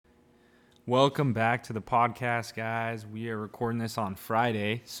Welcome back to the podcast, guys. We are recording this on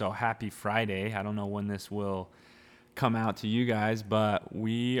Friday, so happy Friday. I don't know when this will come out to you guys, but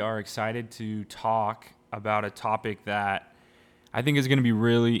we are excited to talk about a topic that I think is going to be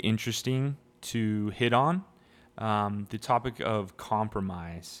really interesting to hit on. The topic of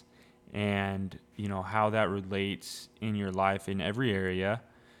compromise and, how that relates in your life in every area.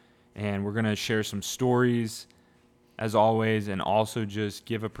 And we're going to share some stories as always, and also just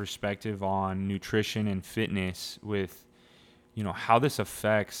give a perspective on nutrition and fitness with, how this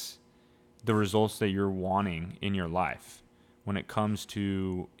affects the results that you're wanting in your life when it comes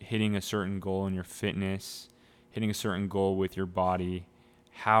to hitting a certain goal in your fitness, hitting a certain goal with your body.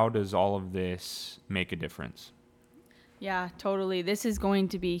 How does all of this make a difference? Yeah, totally. This is going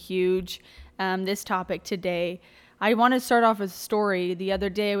to be huge. This topic today. I want to start off with a story. The other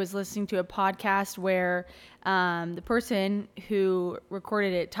day, I was listening to a podcast where the person who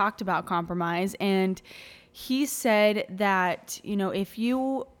recorded it talked about compromise. And he said that, if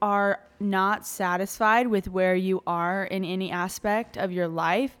you are not satisfied with where you are in any aspect of your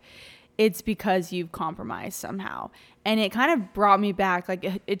life, it's because you've compromised somehow. And it kind of brought me back.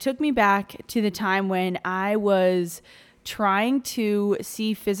 Like it took me back to the time when I was trying to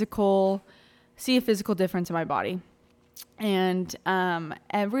see a physical difference in my body. And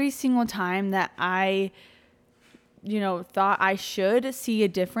every single time that I thought I should see a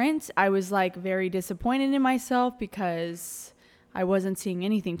difference, I was like very disappointed in myself because I wasn't seeing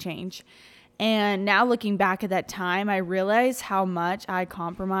anything change. And now looking back at that time, I realize how much I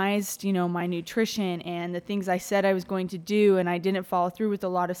compromised, my nutrition and the things I said I was going to do, and I didn't follow through with a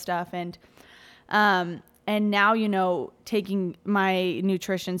lot of stuff. And now, taking my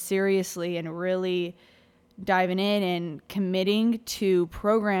nutrition seriously and really diving in and committing to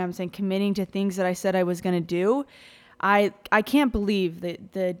programs and committing to things that I said I was going to do, I can't believe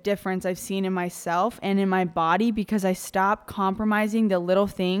the difference I've seen in myself and in my body because I stopped compromising the little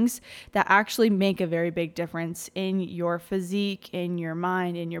things that actually make a very big difference in your physique, in your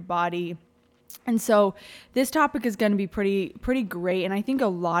mind, in your body. And so this topic is going to be pretty great. And I think a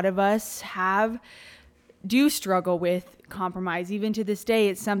lot of us do struggle with compromise. Even to this day,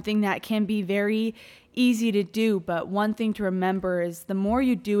 it's something that can be very easy to do. But one thing to remember is the more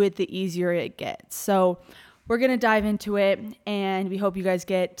you do it, the easier it gets. So we're going to dive into it, and we hope you guys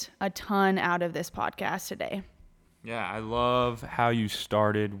get a ton out of this podcast today. Yeah, I love how you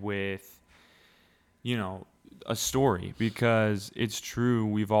started with, a story because it's true.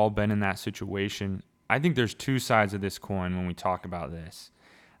 We've all been in that situation. I think there's two sides of this coin when we talk about this.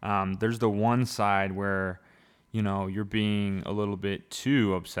 There's the one side where, you're being a little bit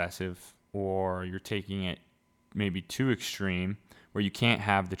too obsessive or you're taking it maybe too extreme where you can't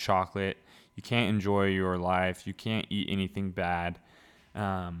have the chocolate, you can't enjoy your life, you can't eat anything bad.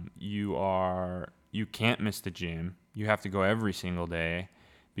 You can't miss the gym. You have to go every single day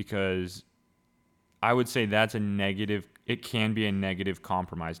because I would say that's it can be a negative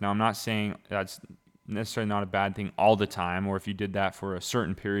compromise. Now, I'm not saying that's necessarily not a bad thing all the time, or if you did that for a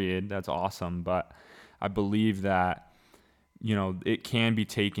certain period, that's awesome. But I believe that, it can be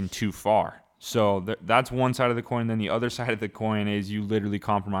taken too far. So that's one side of the coin. Then the other side of the coin is you literally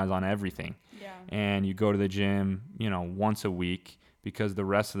compromise on everything. Yeah. And you go to the gym, once a week because the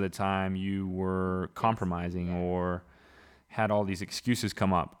rest of the time you were compromising or had all these excuses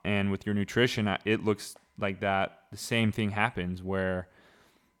come up. And with your nutrition, it looks like that the same thing happens where,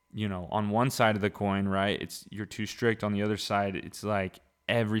 on one side of the coin, right, it's you're too strict. On the other side, it's like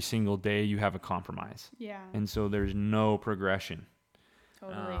every single day you have a compromise. Yeah. And so there's no progression.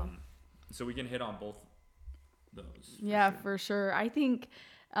 Totally. So we can hit on both those. Yeah, for sure. I think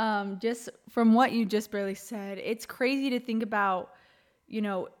just from what you just barely said, it's crazy to think about, you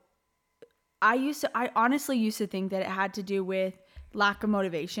know, I honestly used to think that it had to do with lack of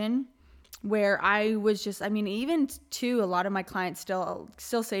motivation, where I was just, even to a lot of my clients still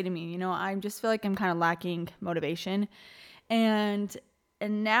say to me, I just feel like I'm kind of lacking motivation. And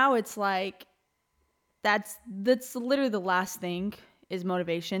now it's like, that's literally the last thing is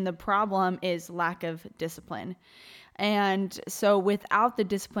motivation. The problem is lack of discipline. And so without the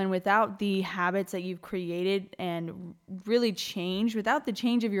discipline, without the habits that you've created and really change, without the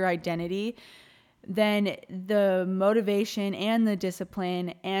change of your identity, then the motivation and the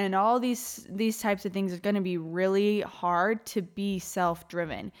discipline and all these types of things are going to be really hard to be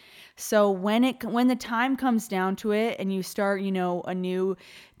self-driven. So when the time comes down to it and you start, a new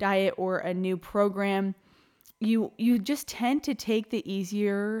diet or a new program, you just tend to take the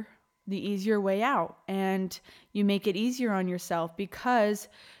easier way out, and you make it easier on yourself because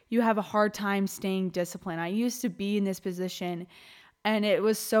you have a hard time staying disciplined. I used to be in this position And it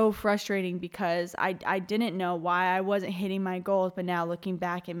was so frustrating because I didn't know why I wasn't hitting my goals, but now looking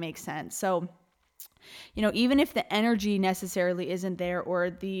back, it makes sense. So, even if the energy necessarily isn't there,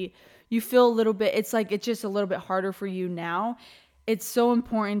 or you feel a little bit, it's like it's just a little bit harder for you now. It's so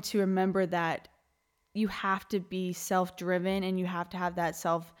important to remember that you have to be self-driven and you have to have that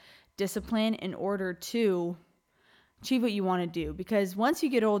self-discipline in order to achieve what you want to do. Because once you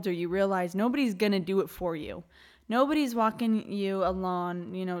get older, you realize nobody's going to do it for you. Nobody's walking you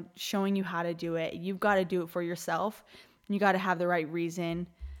along, showing you how to do it. You've got to do it for yourself. You got to have the right reason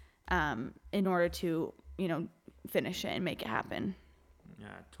in order to, finish it and make it happen. Yeah,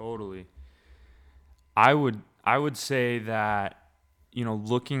 totally. I would say that,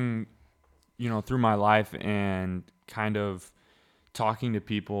 looking, through my life and kind of talking to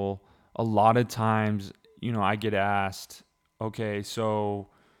people, a lot of times, I get asked, okay, so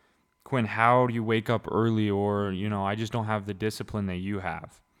Quinn, how do you wake up early? Or, I just don't have the discipline that you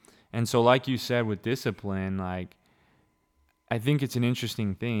have. And so, like you said, with discipline, like, I think it's an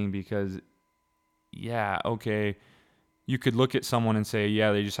interesting thing because, yeah, okay, you could look at someone and say,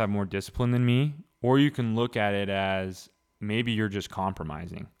 yeah, they just have more discipline than me. Or you can look at it as maybe you're just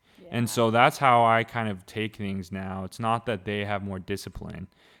compromising. Yeah. And so that's how I kind of take things now. It's not that they have more discipline.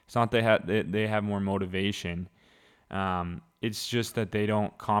 It's not that they have more motivation. It's just that they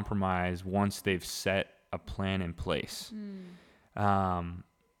don't compromise once they've set a plan in place.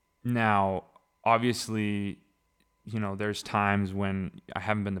 Now, obviously, there's times when I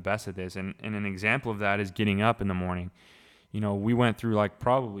haven't been the best at this. And an example of that is getting up in the morning. We went through like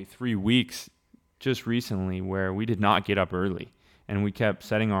probably 3 weeks just recently where we did not get up early. And we kept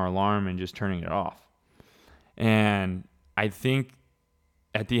setting our alarm and just turning it off. And I think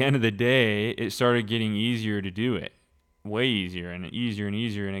at the end of the day, it started getting easier to do it. Way easier and easier and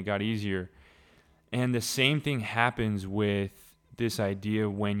easier, and it got easier. And the same thing happens with this idea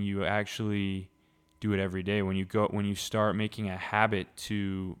when you actually do it every day. When you start making a habit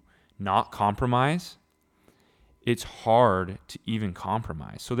to not compromise, it's hard to even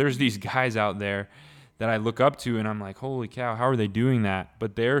compromise. So there's these guys out there that I look up to and I'm like, holy cow, how are they doing that?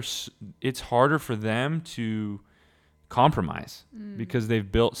 But it's harder for them to compromise because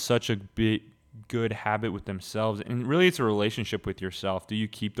they've built such a good habit with themselves. And really it's a relationship with yourself. Do you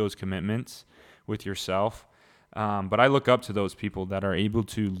keep those commitments with yourself? But I look up to those people that are able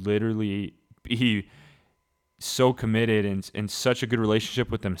to literally be so committed and in such a good relationship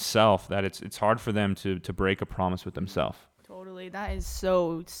with themselves that it's hard for them to break a promise with themselves. Totally. That is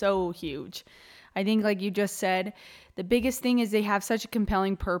so huge. I think, like you just said, the biggest thing is they have such a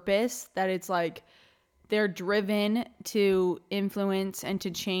compelling purpose that it's like they're driven to influence and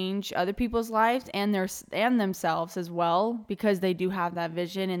to change other people's lives and themselves as well, because they do have that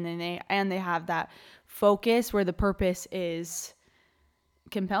vision and they have that focus where the purpose is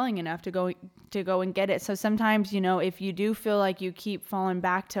compelling enough to go and get it. So sometimes, if you do feel like you keep falling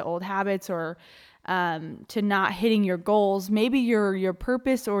back to old habits or to not hitting your goals, maybe your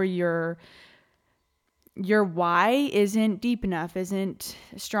purpose or your why isn't deep enough, isn't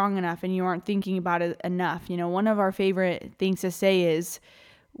strong enough, and you aren't thinking about it enough. One of our favorite things to say is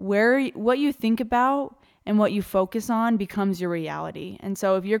what you think about and what you focus on becomes your reality. And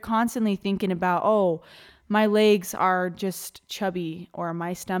so if you're constantly thinking about, oh, my legs are just chubby, or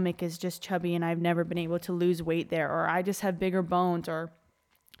my stomach is just chubby and I've never been able to lose weight there, or I just have bigger bones, or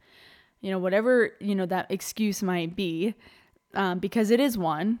whatever that excuse might be, because it is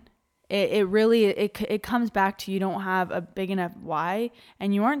one. It really comes back to you don't have a big enough why,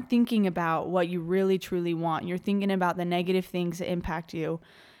 and you aren't thinking about what you really truly want. You're thinking about the negative things that impact you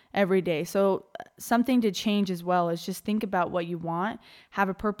every day. So something to change as well is just think about what you want, have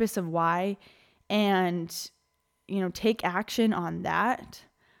a purpose of why, and take action on that,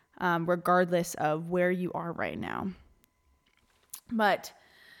 regardless of where you are right now. But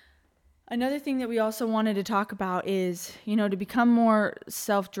another thing that we also wanted to talk about is, to become more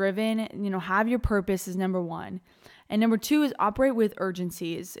self-driven, have your purpose is number one. And number two is operate with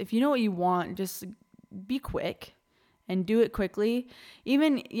urgencies. If you know what you want, just be quick and do it quickly.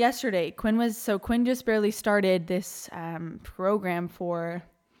 Even yesterday, Quinn just barely started this program for,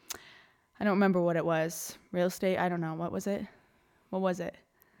 I don't remember what it was, real estate. I don't know. What was it?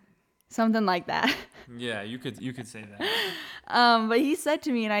 Something like that. Yeah, you could say that. But he said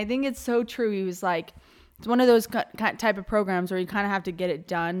to me, and I think it's so true. He was like, it's one of those type of programs where you kind of have to get it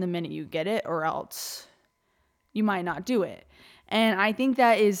done the minute you get it, or else you might not do it. And I think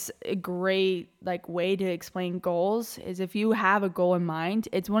that is a great way to explain goals, is if you have a goal in mind,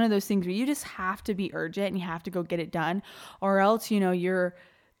 it's one of those things where you just have to be urgent and you have to go get it done, or else,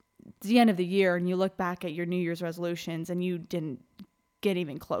 it's the end of the year and you look back at your New Year's resolutions and you didn't get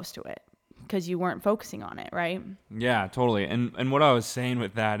even close to it because you weren't focusing on it, right? Yeah, totally. And what I was saying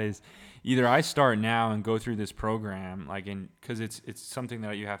with that is either I start now and go through this program, like, because it's something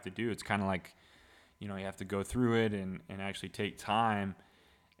that you have to do. It's kind of like, you have to go through it and actually take time.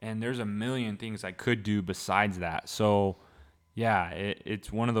 And there's a million things I could do besides that. So yeah,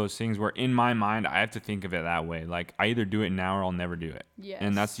 it's one of those things where in my mind, I have to think of it that way. Like, I either do it now or I'll never do it. Yes.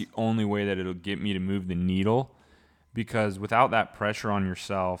 And that's the only way that it'll get me to move the needle, because without that pressure on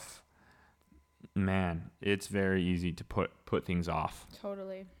yourself, man, it's very easy to put things off.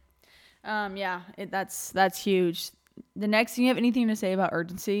 Totally. Yeah, that's huge. The next thing, you have anything to say about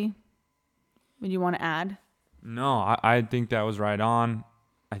urgency? Would you want to add? No, I think that was right on.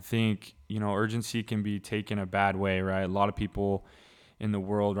 I think, urgency can be taken a bad way, right? A lot of people in the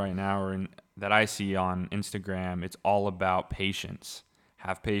world right now, that I see on Instagram, it's all about patience.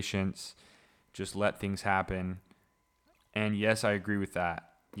 Have patience. Just let things happen. And yes, I agree with that.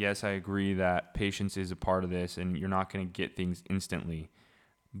 Yes, I agree that patience is a part of this, and you're not going to get things instantly.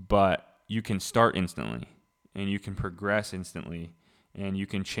 But you can start instantly, and you can progress instantly, and you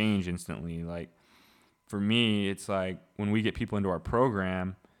can change instantly. Like, for me, it's like when we get people into our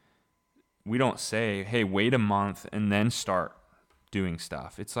program, we don't say, "Hey, wait a month and then start doing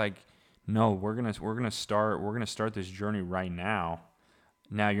stuff." It's like, no, we're gonna start this journey right now.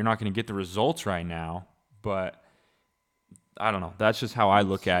 Now, you're not gonna get the results right now, but I don't know. That's just how I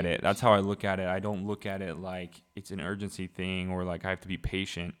look at it. That's how I look at it. I don't look at it like it's an urgency thing or like I have to be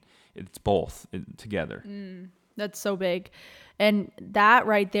patient. It's both together. That's so big. And that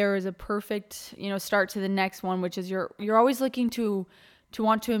right there is a perfect, start to the next one, which is you're always looking to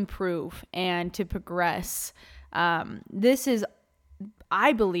want to improve and to progress. This is,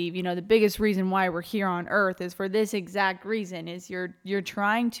 I believe, the biggest reason why we're here on earth is for this exact reason, is you're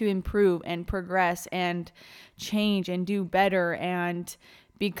trying to improve and progress and change and do better and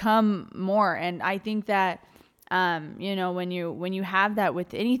become more. And I think that, when you have that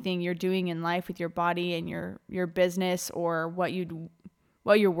with anything you're doing in life, with your body and your business or what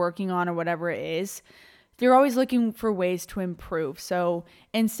you're working on or whatever it is, you're always looking for ways to improve. So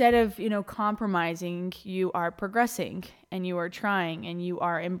instead of, compromising, you are progressing and you are trying and you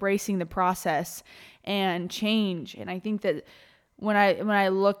are embracing the process and change. And I think that when I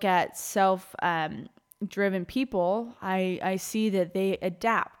look at driven people, I see that they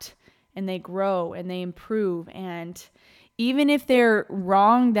adapt and they grow and they improve. And even if they're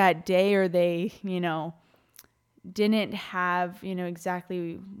wrong that day or they, didn't have,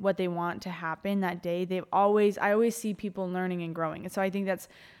 exactly what they want to happen that day, I always see people learning and growing. And so I think that's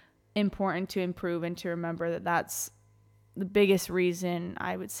important to improve and to remember that that's the biggest reason,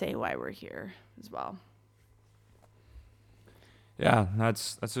 I would say, why we're here as well. Yeah,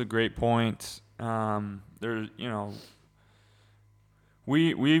 that's a great point. We're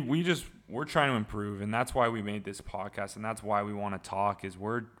trying to improve, and that's why we made this podcast, and that's why we want to talk. Is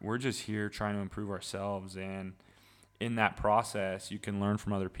we're just here trying to improve ourselves, and in that process, you can learn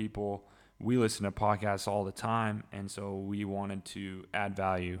from other people. We listen to podcasts all the time, and so we wanted to add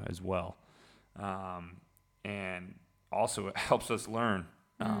value as well. And also, it helps us learn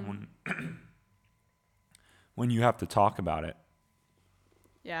when you have to talk about it.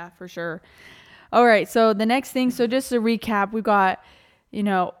 Yeah, for sure. All right, so the next thing, so just to recap, we've got,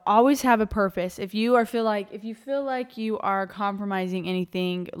 always have a purpose. If you feel like you are compromising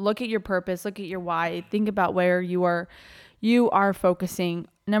anything, look at your purpose, look at your why, think about where you are focusing.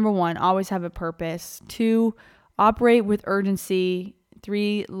 Number 1, always have a purpose. 2, operate with urgency.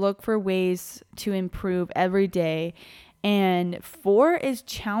 3, look for ways to improve every day. And 4 is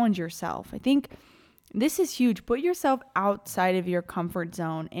challenge yourself. I think this is huge. Put yourself outside of your comfort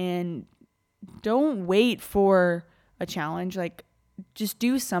zone and don't wait for a challenge. Like, just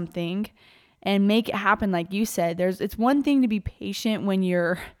do something and make it happen. Like you said, it's one thing to be patient when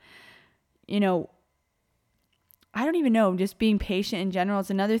you're, I don't even know, just being patient in general. It's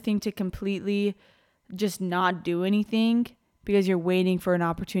another thing to completely just not do anything because you're waiting for an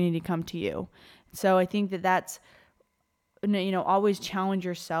opportunity to come to you. So I think that's, always challenge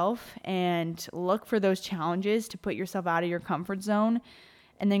yourself and look for those challenges to put yourself out of your comfort zone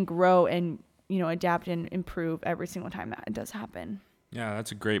and then grow and, adapt and improve every single time that it does happen. Yeah,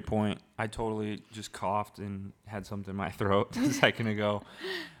 that's a great point. I totally just coughed and had something in my throat a second ago.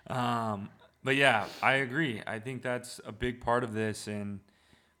 But yeah, I agree. I think that's a big part of this. And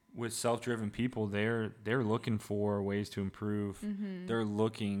with self-driven people, they're looking for ways to improve. Mm-hmm. They're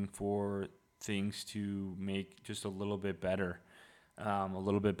looking for things to make just a little bit better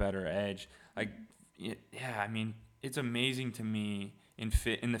edge. Like, yeah, I mean, it's amazing to me in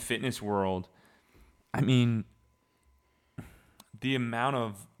the fitness world. I mean, the amount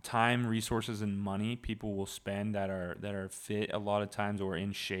of time, resources, and money people will spend that are fit a lot of times or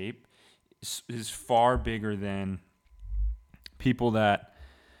in shape is far bigger than people that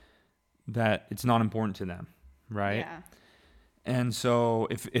it's not important to them, right? Yeah. And so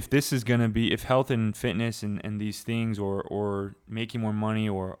if this is going to be, if health and fitness and these things or making more money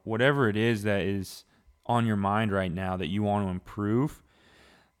or whatever it is that is on your mind right now that you want to improve,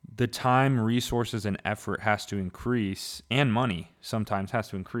 the time, resources, and effort has to increase, and money sometimes has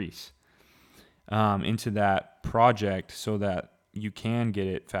to increase into that project so that you can get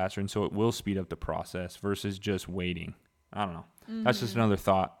it faster. And so it will speed up the process versus just waiting. I don't know. That's just another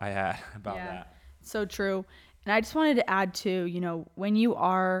thought I had about that. So true. And I just wanted to add too, when you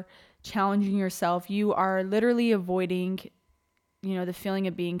are challenging yourself, you are literally avoiding, the feeling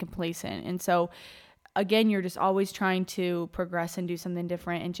of being complacent. And so again, you're just always trying to progress and do something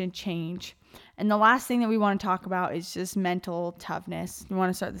different and to change. And the last thing that we want to talk about is just mental toughness. You want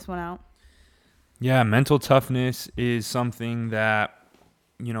to start this one out? Yeah, mental toughness is something that,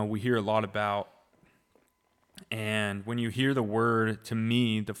 we hear a lot about. And when you hear the word, to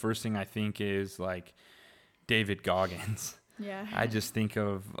me, the first thing I think is like David Goggins. Yeah. I just think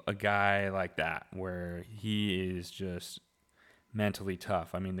of a guy like that where he is just mentally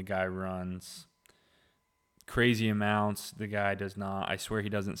tough. I mean, the guy runs crazy amounts. The guy does not. I swear he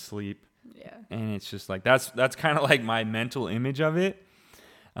doesn't sleep. Yeah. And it's just like that's kind of like my mental image of it.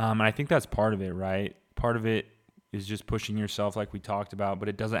 And I think that's part of it, right? Part of it is just pushing yourself like we talked about, but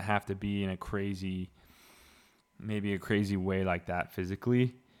it doesn't have to be in a crazy way like that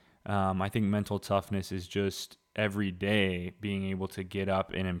physically. I think mental toughness is just every day being able to get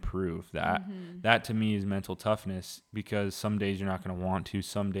up and improve. That to me is mental toughness, because some days you're not going to want to.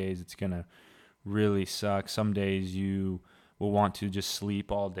 Some days it's going to really suck. Some days you will want to just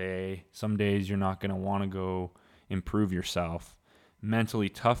sleep all day. Some days you're not going to want to go improve yourself. Mentally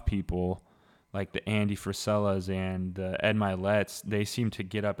tough people like the Andy Frisellas and the Ed Milet's, they seem to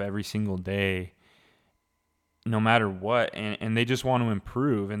get up every single day no matter what, and they just want to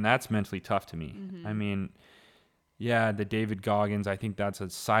improve, and that's mentally tough to me. I mean, yeah, the David Goggins, I think that's a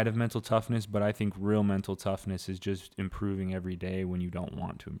side of mental toughness, but I think real mental toughness is just improving every day when you don't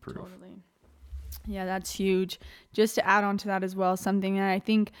want to improve. Totally. Yeah, that's huge. Just to add on to that as well, something that I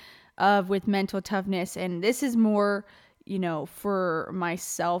think of with mental toughness, and this is more, for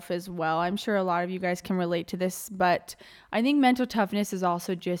myself as well. I'm sure a lot of you guys can relate to this, but I think mental toughness is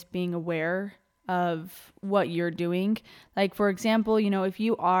also just being aware of what you're doing. Like, for example, if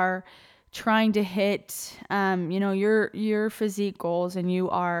you are trying to hit, your physique goals, and you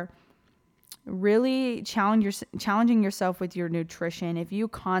are really challenging yourself with your nutrition, if you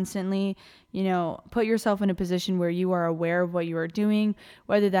constantly, put yourself in a position where you are aware of what you are doing,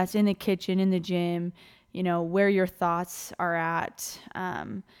 whether that's in the kitchen, in the gym, where your thoughts are at,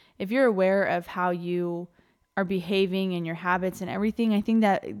 if you're aware of how you are behaving and your habits and everything, I think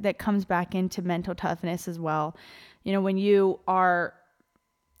that comes back into mental toughness as well. When you are,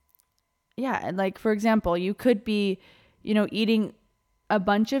 like, for example, you could be, eating a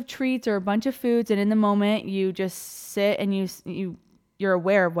bunch of treats or a bunch of foods, and in the moment you just sit and you're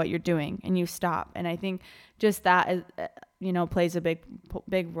aware of what you're doing and you stop. And I think just that is, plays a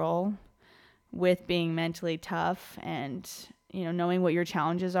big role with being mentally tough, and knowing what your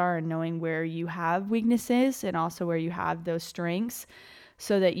challenges are and knowing where you have weaknesses and also where you have those strengths,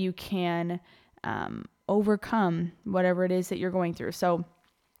 so that you can overcome whatever it is that you're going through. So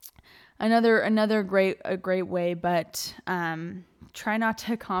another great way, but try not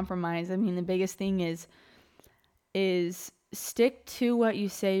to compromise. I mean, the biggest thing is stick to what you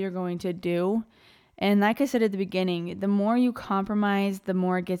say you're going to do. And like I said at the beginning, the more you compromise, the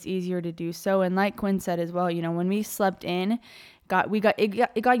more it gets easier to do so. And like Quinn said as well, when we slept in, we got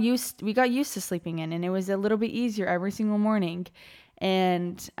used to sleeping in, and it was a little bit easier every single morning.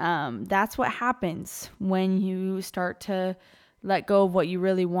 And that's what happens when you start to let go of what you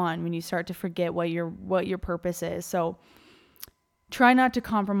really want, when you start to forget what your purpose is. So try not to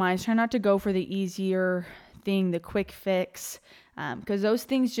compromise. Try not to go for the easier thing, the quick fix, because those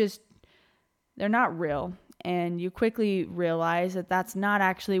things they're not real. And you quickly realize that that's not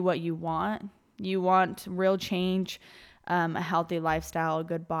actually what you want. You want real change, a healthy lifestyle, a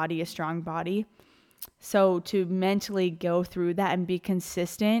good body, a strong body. So to mentally go through that and be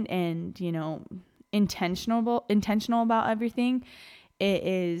consistent and, intentional about everything, it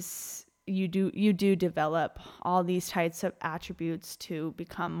is, you do develop all these types of attributes to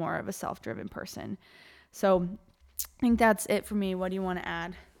become more of a self-driven person. So I think that's it for me. What do you want to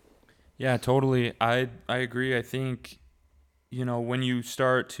add? Yeah, totally. I agree. I think, when you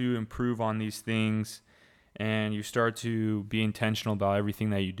start to improve on these things and you start to be intentional about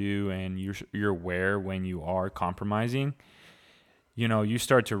everything that you do, and you're aware when you are compromising, you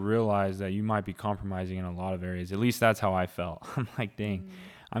start to realize that you might be compromising in a lot of areas. At least that's how I felt. I'm like, dang,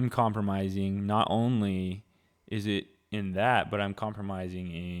 I'm compromising. Not only is it in that, but I'm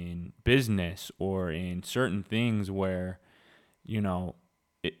compromising in business or in certain things where, a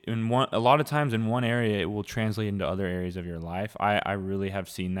lot of times in one area, it will translate into other areas of your life. I really have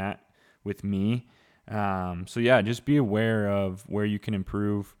seen that with me. So yeah, just be aware of where you can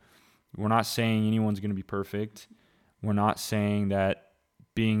improve. We're not saying anyone's going to be perfect. We're not saying that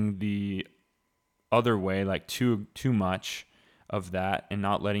being the other way, like too much of that and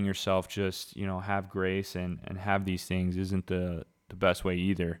not letting yourself just, have grace and have these things isn't the best way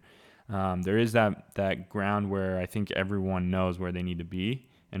either. There is that ground where I think everyone knows where they need to be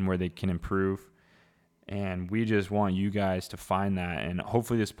and where they can improve. And we just want you guys to find that. And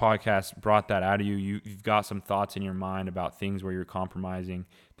hopefully this podcast brought that out of you. You've got some thoughts in your mind about things where you're compromising,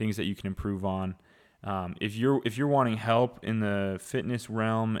 things that you can improve on. If you're wanting help in the fitness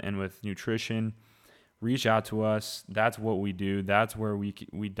realm and with nutrition, reach out to us. That's what we do. That's where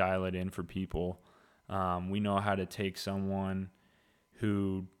we dial it in for people. We know how to take someone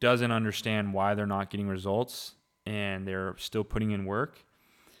who doesn't understand why they're not getting results and they're still putting in work,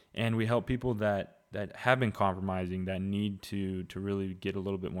 and we help people that have been compromising, that need to really get a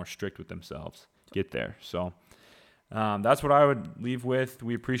little bit more strict with themselves, get there. So that's what I would leave with.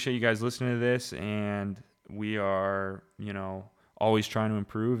 We appreciate you guys listening to this, and we are, always trying to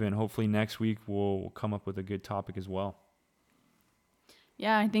improve, and hopefully next week we'll come up with a good topic as well.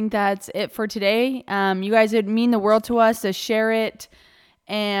 Yeah, I think that's it for today. You guys, would mean the world to us to share it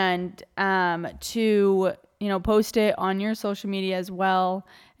and to post it on your social media as well,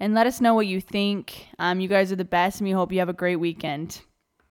 and let us know what you think. You guys are the best, and we hope you have a great weekend.